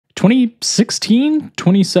2016,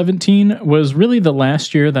 2017 was really the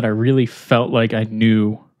last year that I really felt like I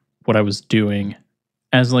knew what I was doing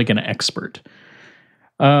as like an expert.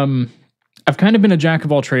 I've kind of been a jack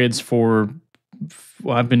of all trades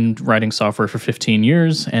I've been writing software for 15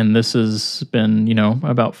 years, and this has been,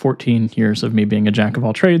 about 14 years of me being a jack of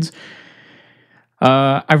all trades.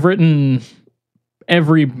 I've written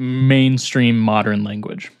every mainstream modern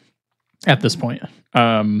language at this point,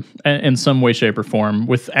 in some way, shape, or form,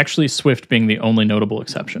 with actually Swift being the only notable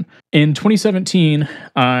exception. In 2016,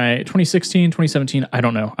 2017, I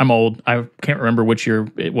don't know. I'm old. I can't remember which year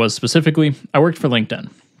it was specifically. I worked for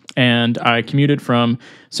LinkedIn, and I commuted from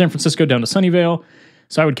San Francisco down to Sunnyvale.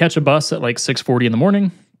 So I would catch a bus at like 6:40 in the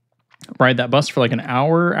morning, ride that bus for like an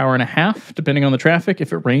hour, hour and a half, depending on the traffic.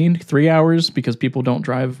 If it rained, 3 hours, because people don't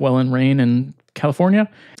drive well in rain in California.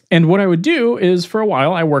 And what I would do is, for a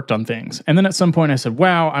while, I worked on things. And then at some point I said,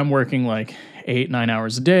 wow, I'm working like 8-9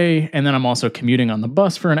 hours a day. And then I'm also commuting on the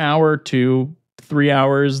bus for an hour to 3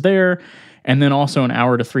 hours there. And then also an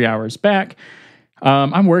hour to 3 hours back.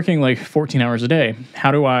 I'm working like 14 hours a day.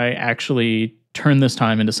 How do I actually turn this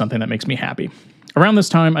time into something that makes me happy? Around this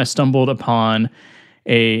time, I stumbled upon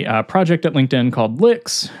a project at LinkedIn called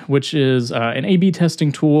Licks, which is an A/B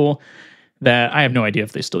testing tool that I have no idea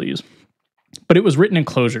if they still use. But it was written in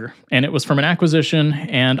Clojure, and it was from an acquisition,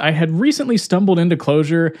 and I had recently stumbled into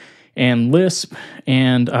Clojure and Lisp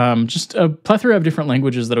and just a plethora of different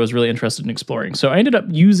languages that I was really interested in exploring. So I ended up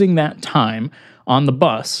using that time on the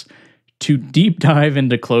bus to deep dive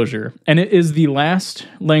into Clojure, and it is the last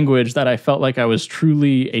language that I felt like I was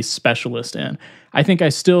truly a specialist in. I think I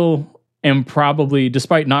still am probably,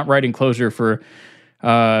 despite not writing Clojure for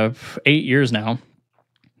 8 years now,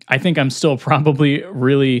 I think I'm still probably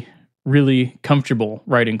really, really comfortable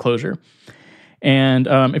writing Clojure. And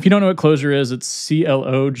if you don't know what Clojure is, it's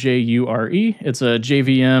Clojure. It's a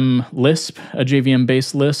JVM Lisp, a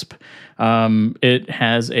JVM-based Lisp. It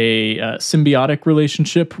has a symbiotic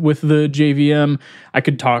relationship with the JVM. I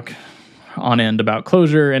could talk on end about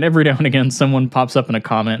Clojure, and every now and again someone pops up in a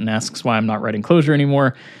comment and asks why I'm not writing Clojure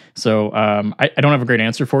anymore. So I don't have a great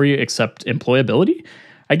answer for you except employability,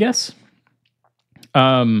 I guess.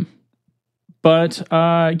 But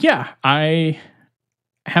I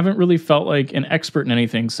haven't really felt like an expert in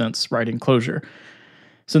anything since writing Clojure.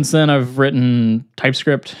 Since then, I've written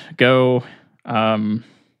TypeScript, Go,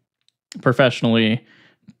 professionally,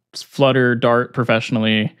 Flutter, Dart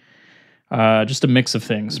professionally, just a mix of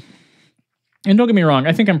things. And don't get me wrong,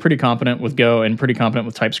 I think I'm pretty competent with Go and pretty competent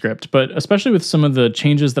with TypeScript, but especially with some of the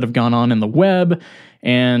changes that have gone on in the web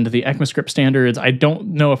and the ECMAScript standards, I don't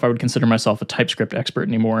know if I would consider myself a TypeScript expert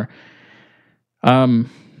anymore.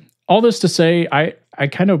 All this to say, I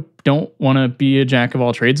kind of don't want to be a jack of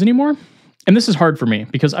all trades anymore. And this is hard for me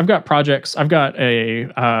because I've got projects. I've got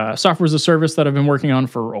a software as a service that I've been working on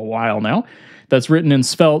for a while now that's written in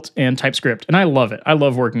Svelte and TypeScript, and I love it. I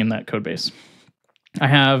love working in that code base. I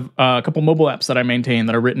have a couple mobile apps that I maintain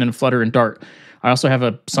that are written in Flutter and Dart. I also have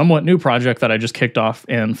a somewhat new project that I just kicked off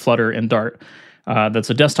in Flutter and Dart that's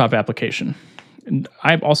a desktop application. And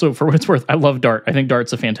I also, for what it's worth, I love Dart. I think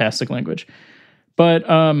Dart's a fantastic language. But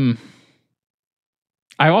I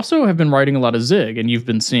also have been writing a lot of Zig, and you've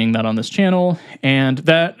been seeing that on this channel, and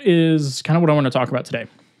that is kind of what I want to talk about today.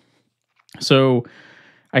 So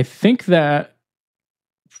I think that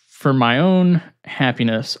for my own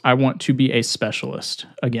happiness, I want to be a specialist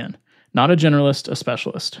again, not a generalist, a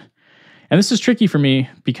specialist. And this is tricky for me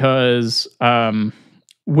because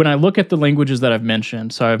when I look at the languages that I've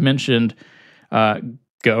mentioned, so I've mentioned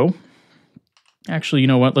Go. Actually, you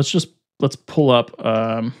know what? Let's pull up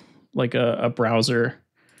like a browser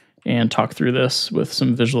and talk through this with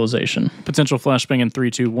some visualization. Potential flashbang in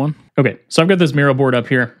 3, 2, 1. Okay, so I've got this Miro board up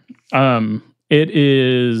here. It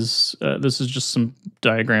is, this is just some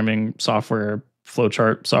diagramming software,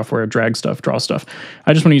 flowchart software, drag stuff, draw stuff.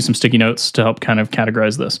 I just want to use some sticky notes to help kind of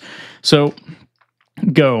categorize this. So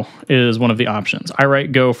Go is one of the options. I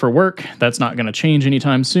write Go for work. That's not going to change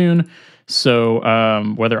anytime soon. So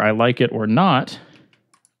whether I like it or not,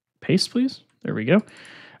 paste please. There we go.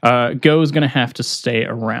 Go is going to have to stay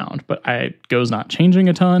around, but Go's not changing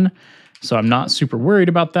a ton. So I'm not super worried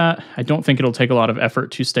about that. I don't think it'll take a lot of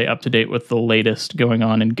effort to stay up to date with the latest going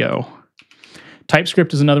on in Go.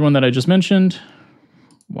 TypeScript is another one that I just mentioned.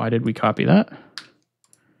 Why did we copy that?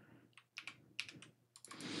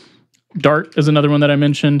 Dart is another one that I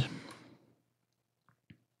mentioned.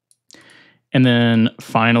 And then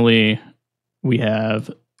finally, we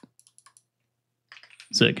have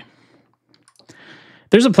Zig.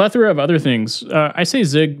 There's a plethora of other things. I say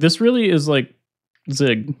Zig. This really is like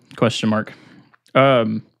Zig, question mark.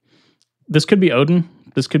 This could be Odin.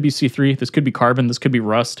 This could be C3. This could be Carbon. This could be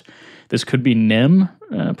Rust. This could be NIM.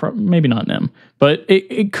 Maybe not NIM, but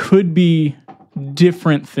it could be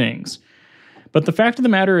different things. But the fact of the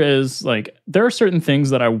matter is, like, there are certain things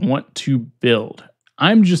that I want to build.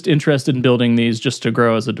 I'm just interested in building these just to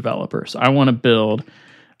grow as a developer. So I want to build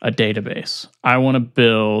a database. I want to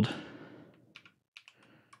build...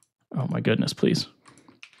 Oh my goodness, please.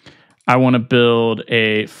 I want to build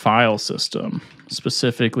a file system,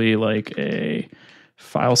 specifically like a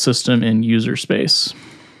file system in user space.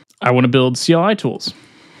 I want to build CLI tools.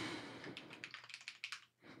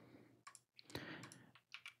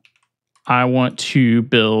 I want to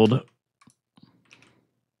build...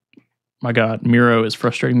 My God, Miro is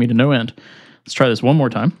frustrating me to no end. Let's try this one more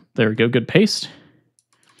time. There we go, good paste.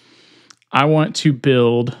 I want to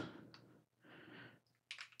build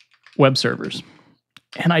web servers.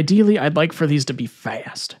 And ideally, I'd like for these to be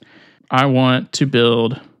fast. I want to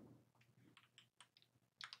build...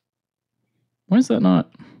 Why is that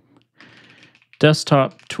not?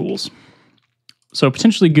 Desktop tools. So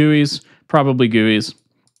potentially GUIs, probably GUIs.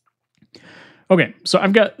 Okay, so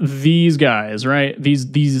I've got these guys, right?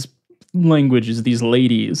 These languages, these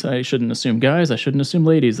ladies. I shouldn't assume guys, I shouldn't assume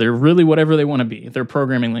ladies. They're really whatever they want to be. They're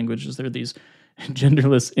programming languages. They're these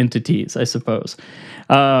genderless entities, I suppose.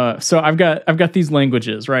 So I've got these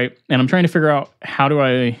languages, right? And I'm trying to figure out how do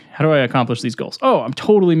I accomplish these goals? Oh, I'm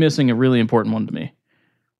totally missing a really important one to me.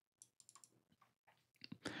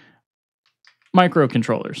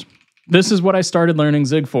 Microcontrollers. This is what I started learning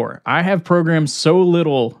Zig for. I have programmed so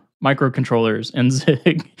little microcontrollers in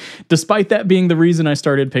Zig, despite that being the reason I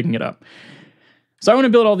started picking it up. So I want to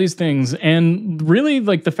build all these things, and really,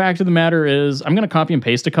 like, the fact of the matter is I'm going to copy and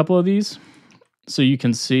paste a couple of these so you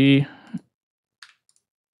can see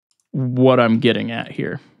what I'm getting at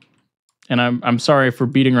here. And I'm sorry for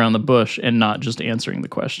beating around the bush and not just answering the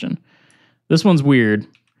question. This one's weird.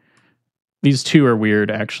 These two are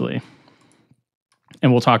weird, actually.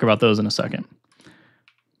 And we'll talk about those in a second.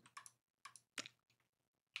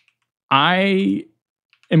 I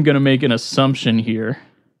am going to make an assumption here.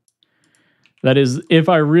 That is, if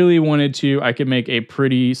I really wanted to, I could make a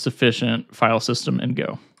pretty sufficient file system in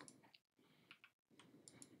Go.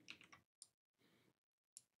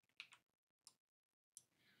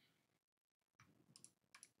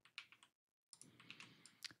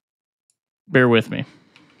 Bear with me.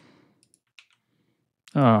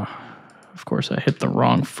 Oh, of course, I hit the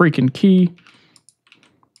wrong freaking key.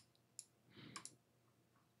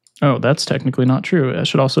 Oh, that's technically not true. That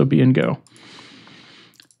should also be in Go.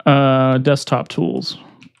 Desktop tools.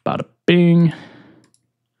 Bada bing.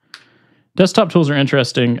 Desktop tools are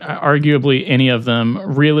interesting. Arguably, any of them.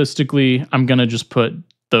 Realistically, I'm going to just put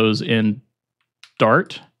those in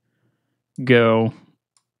Dart, Go,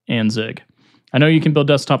 and Zig. I know you can build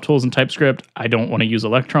desktop tools in TypeScript. I don't want to use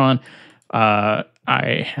Electron. I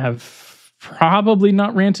have probably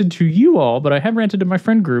not ranted to you all, but I have ranted to my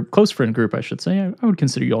friend group, close friend group, I should say. I would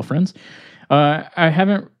consider you all friends. I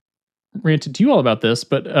haven't ranted to you all about this,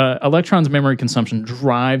 but Electron's memory consumption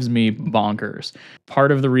drives me bonkers.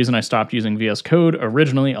 Part of the reason I stopped using VS Code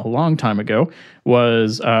originally a long time ago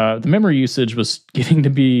was the memory usage was getting to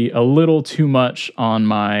be a little too much on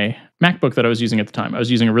my MacBook that I was using at the time. I was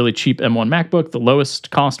using a really cheap M1 MacBook, the lowest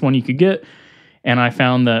cost one you could get, and I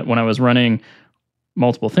found that when I was running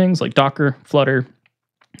multiple things like Docker, Flutter,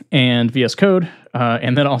 and VS Code,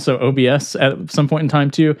 and then also OBS at some point in time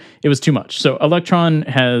too, it was too much. So Electron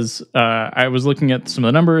has, I was looking at some of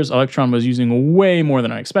the numbers, Electron was using way more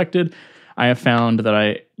than I expected. I have found that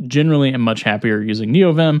I generally am much happier using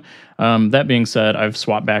NeoVim. That being said, I've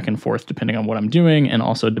swapped back and forth depending on what I'm doing and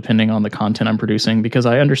also depending on the content I'm producing, because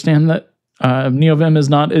I understand that NeoVim is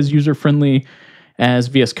not as user-friendly as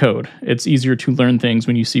VS Code. It's easier to learn things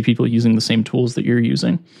when you see people using the same tools that you're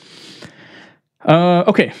using.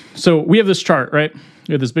 Okay, so we have this chart, right?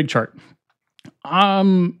 We have this big chart. I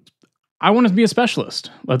want to be a specialist.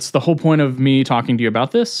 That's the whole point of me talking to you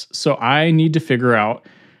about this. So I need to figure out,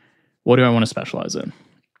 what do I want to specialize in?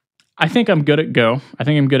 I think I'm good at Go. I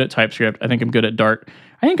think I'm good at TypeScript. I think I'm good at Dart.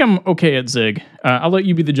 I think I'm okay at Zig. I'll let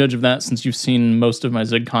you be the judge of that since you've seen most of my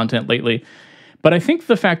Zig content lately. But I think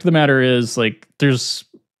the fact of the matter is, like, there's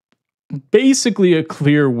basically a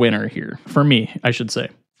clear winner here, for me, I should say.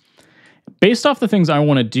 Based off the things I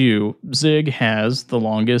want to do, Zig has the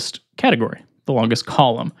longest category, the longest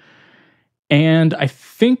column. And I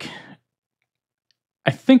think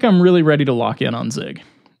I'm really ready to lock in on Zig.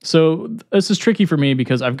 So this is tricky for me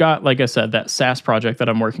because I've got, like I said, that SaaS project that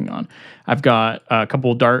I'm working on. I've got a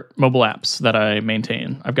couple Dart mobile apps that I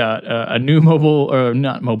maintain. I've got a new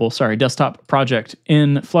desktop project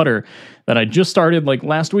in Flutter that I just started like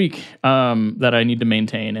last week that I need to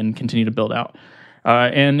maintain and continue to build out.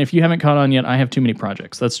 And if you haven't caught on yet, I have too many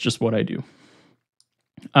projects. That's just what I do.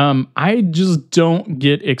 I just don't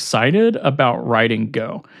get excited about writing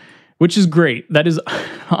Go, which is great. That is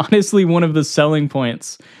honestly one of the selling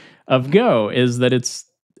points of Go, is that it's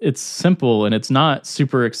simple and it's not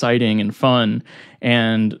super exciting and fun.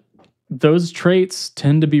 And those traits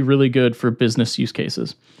tend to be really good for business use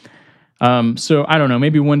cases. So I don't know,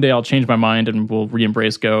 maybe one day I'll change my mind and we'll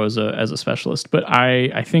re-embrace Go as a specialist. But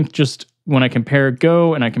I think just when I compare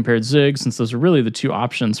Go and I compared Zig, since those are really the two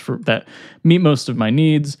options for that meet most of my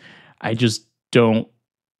needs, I just don't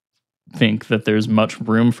think that there's much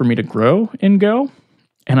room for me to grow in Go,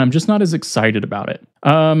 and I'm just not as excited about it.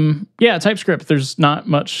 Yeah, TypeScript, there's not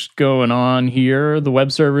much going on here. The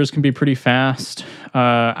web servers can be pretty fast.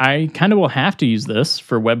 I kind of will have to use this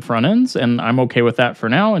for web front ends, and I'm okay with that for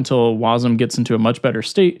now until WASM gets into a much better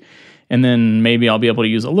state, and then maybe I'll be able to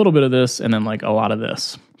use a little bit of this and then like a lot of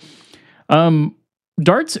this.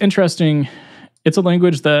 Dart's interesting. It's a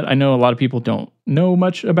language that I know a lot of people don't know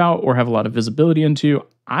much about or have a lot of visibility into.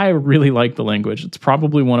 I really like the language. It's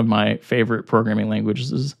probably one of my favorite programming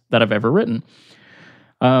languages that I've ever written.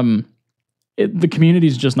 The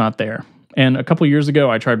community's just not there. And a couple years ago,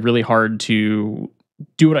 I tried really hard to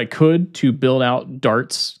do what I could to build out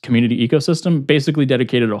Dart's community ecosystem, basically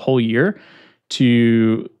dedicated a whole year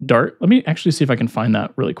to Dart. Let me actually see if I can find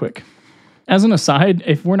that really quick. As an aside,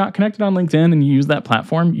 if we're not connected on LinkedIn and you use that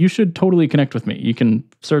platform, you should totally connect with me. You can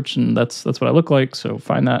search, and that's what I look like. So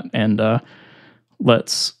find that, and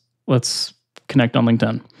let's connect on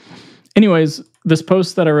LinkedIn. Anyways, this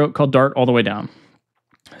post that I wrote called Dart All the Way Down.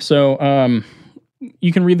 So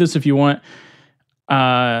you can read this if you want.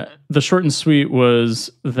 The short and sweet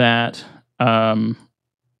was that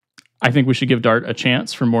I think we should give Dart a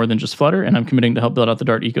chance for more than just Flutter, and I'm committing to help build out the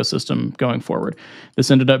Dart ecosystem going forward. This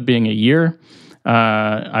ended up being a year.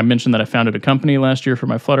 I mentioned that I founded a company last year for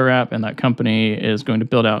my Flutter app, and that company is going to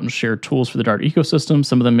build out and share tools for the Dart ecosystem.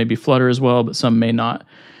 Some of them may be Flutter as well, but some may not.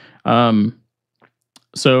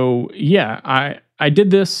 So yeah, I did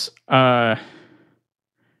this.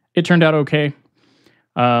 It turned out okay,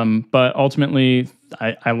 but ultimately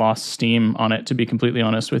I lost steam on it, to be completely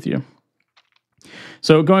honest with you.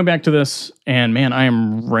 So going back to this, and man, I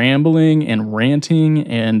am rambling and ranting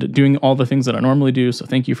and doing all the things that I normally do, so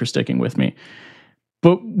thank you for sticking with me.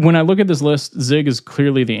 But when I look at this list, Zig is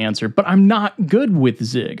clearly the answer, but I'm not good with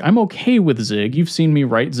Zig. I'm okay with Zig. You've seen me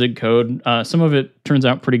write Zig code. Some of it turns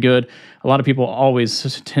out pretty good. A lot of people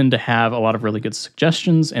always tend to have a lot of really good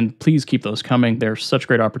suggestions, and please keep those coming. They're such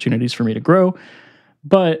great opportunities for me to grow.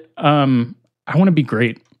 But I want to be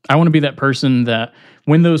great. I want to be that person that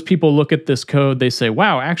when those people look at this code, they say,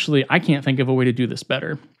 wow, actually, I can't think of a way to do this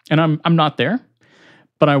better. And I'm not there,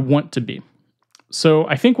 but I want to be. So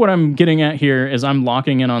I think what I'm getting at here is I'm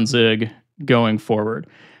locking in on Zig going forward.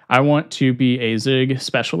 I want to be a Zig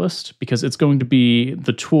specialist because it's going to be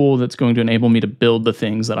the tool that's going to enable me to build the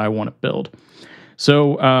things that I want to build.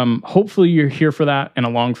 So hopefully you're here for that and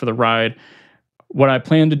along for the ride. What I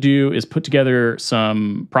plan to do is put together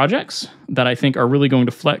some projects that I think are really going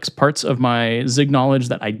to flex parts of my Zig knowledge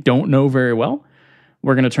that I don't know very well.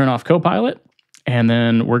 We're going to turn off Copilot, and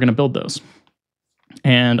then we're going to build those.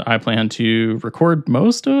 And I plan to record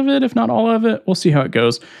most of it, if not all of it. We'll see how it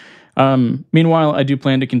goes. Meanwhile, I do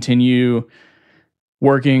plan to continue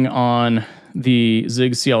working on the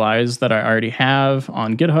Zig CLIs that I already have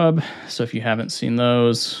on GitHub. So if you haven't seen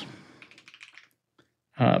those,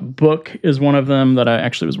 Book is one of them that I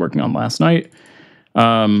actually was working on last night.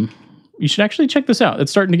 You should actually check this out.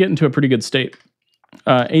 It's starting to get into a pretty good state.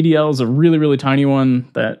 ADL is a really, really tiny one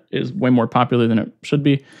that is way more popular than it should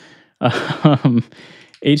be.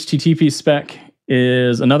 HTTP spec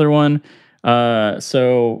is another one.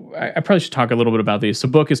 So I probably should talk a little bit about these. So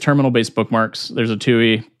Book is terminal-based bookmarks. There's a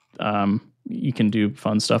TUI. You can do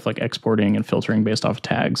fun stuff like exporting and filtering based off of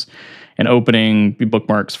tags and opening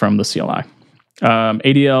bookmarks from the CLI.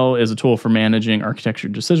 ADL is a tool for managing architecture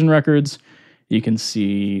decision records. You can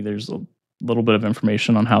see there's a little bit of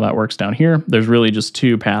information on how that works down here. There's really just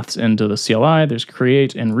two paths into the CLI. There's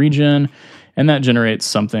create and regen, and that generates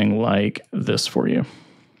something like this for you.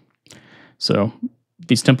 So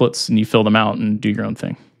these templates, and you fill them out and do your own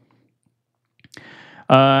thing.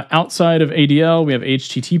 Outside of ADL, we have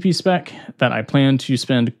HTTP spec that I plan to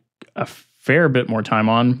spend a fair bit more time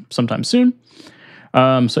on sometime soon.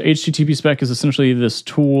 So HTTP spec is essentially this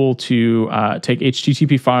tool to take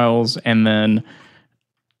HTTP files and then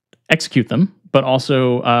execute them, but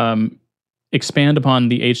also expand upon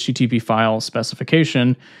the HTTP file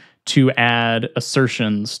specification to add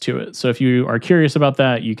assertions to it. So if you are curious about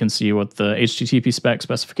that, you can see what the HTTP spec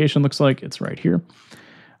specification looks like. It's right here.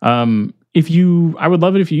 I would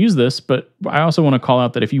love it if you use this, but I also want to call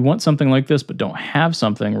out that if you want something like this but don't have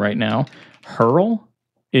something right now, Hurl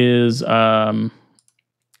is a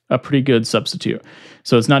pretty good substitute.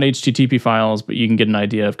 So it's not HTTP files, but you can get an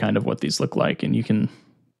idea of kind of what these look like, and you can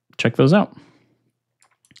check those out.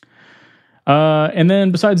 And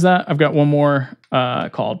then besides that, I've got one more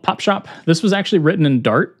called PopShop. This was actually written in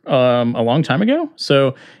Dart a long time ago.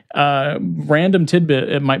 So random tidbit,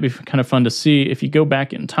 it might be kind of fun to see. If you go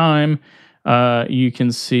back in time, you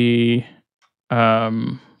can see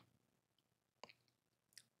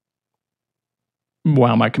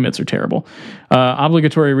wow, my commits are terrible.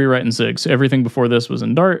 Obligatory rewrite in Zig. So everything before this was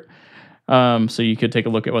in Dart. So you could take a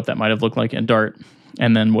look at what that might have looked like in Dart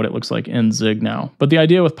and then what it looks like in Zig now. But the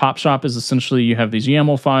idea with PopShop is essentially you have these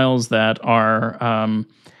YAML files that are,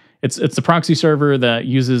 it's the proxy server that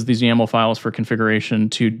uses these YAML files for configuration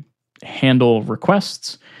to handle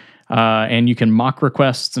requests. And you can mock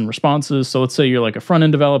requests and responses. So let's say you're like a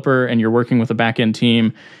front-end developer and you're working with a back-end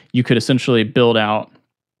team. You could essentially build out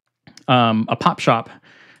a PopShop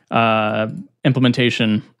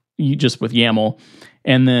implementation just with YAML,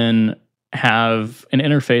 and then have an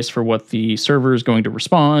interface for what the server is going to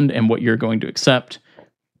respond and what you're going to accept.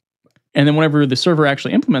 And then whenever the server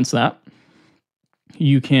actually implements that,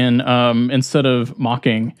 you can, instead of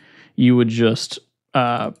mocking, you would just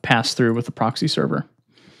pass through with the proxy server.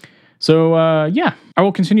 So yeah, I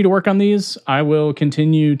will continue to work on these. I will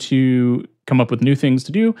continue to come up with new things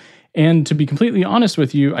to do. And to be completely honest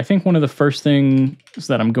with you, I think one of the first things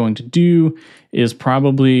that I'm going to do is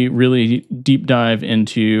probably really deep dive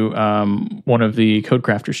into one of the Code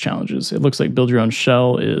Crafters challenges. It looks like Build Your Own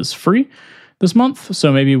Shell is free this month.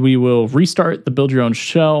 So maybe we will restart the Build Your Own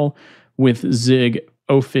Shell with Zig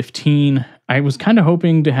 0.15. I was kind of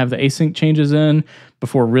hoping to have the async changes in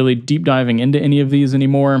before really deep diving into any of these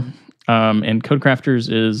anymore. And Code Crafters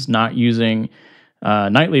is not using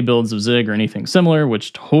nightly builds of Zig or anything similar,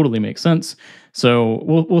 which totally makes sense. So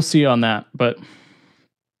we'll see on that. But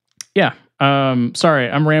yeah, sorry,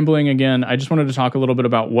 I'm rambling again. I just wanted to talk a little bit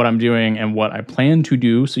about what I'm doing and what I plan to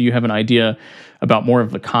do, so you have an idea about more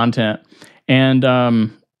of the content. And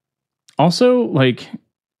also, like,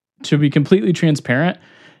 to be completely transparent,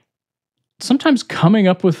 sometimes coming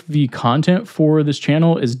up with the content for this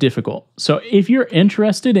channel is difficult. So if you're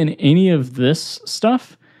interested in any of this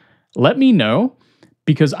stuff, let me know,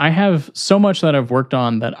 because I have so much that I've worked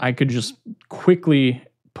on that I could just quickly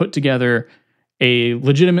put together a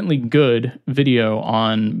legitimately good video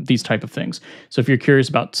on these type of things. So if you're curious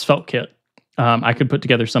about SvelteKit, I could put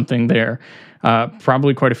together something there.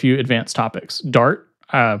 Probably quite a few advanced topics. Dart,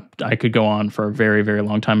 I could go on for a very, very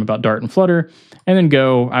long time about Dart and Flutter. And then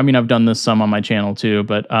Go, I mean, I've done this some on my channel too,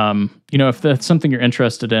 but you know, if that's something you're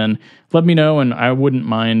interested in, let me know, and I wouldn't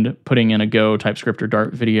mind putting in a Go, TypeScript, or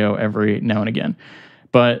Dart video every now and again.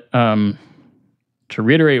 But to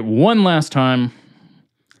reiterate one last time,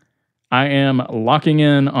 I am locking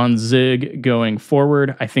in on Zig going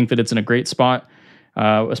forward. I think that it's in a great spot,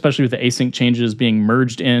 especially with the async changes being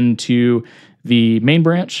merged into the main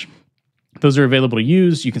branch. Those are available to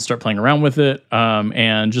use. You can start playing around with it.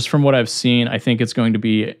 And just from what I've seen, I think it's going to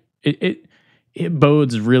be, it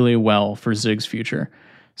bodes really well for Zig's future.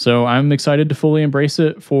 So I'm excited to fully embrace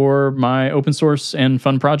it for my open source and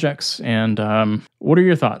fun projects. And what are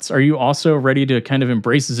your thoughts? Are you also ready to kind of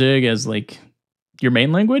embrace Zig as like your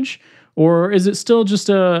main language? Or is it still just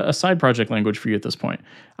a side project language for you at this point?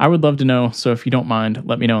 I would love to know. So if you don't mind,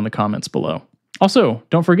 let me know in the comments below. Also,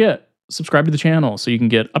 don't forget, subscribe to the channel so you can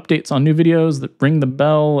get updates on new videos, that ring the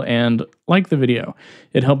bell, and like the video.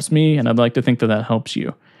 It helps me, and I'd like to think that that helps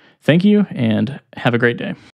you. Thank you, and have a great day.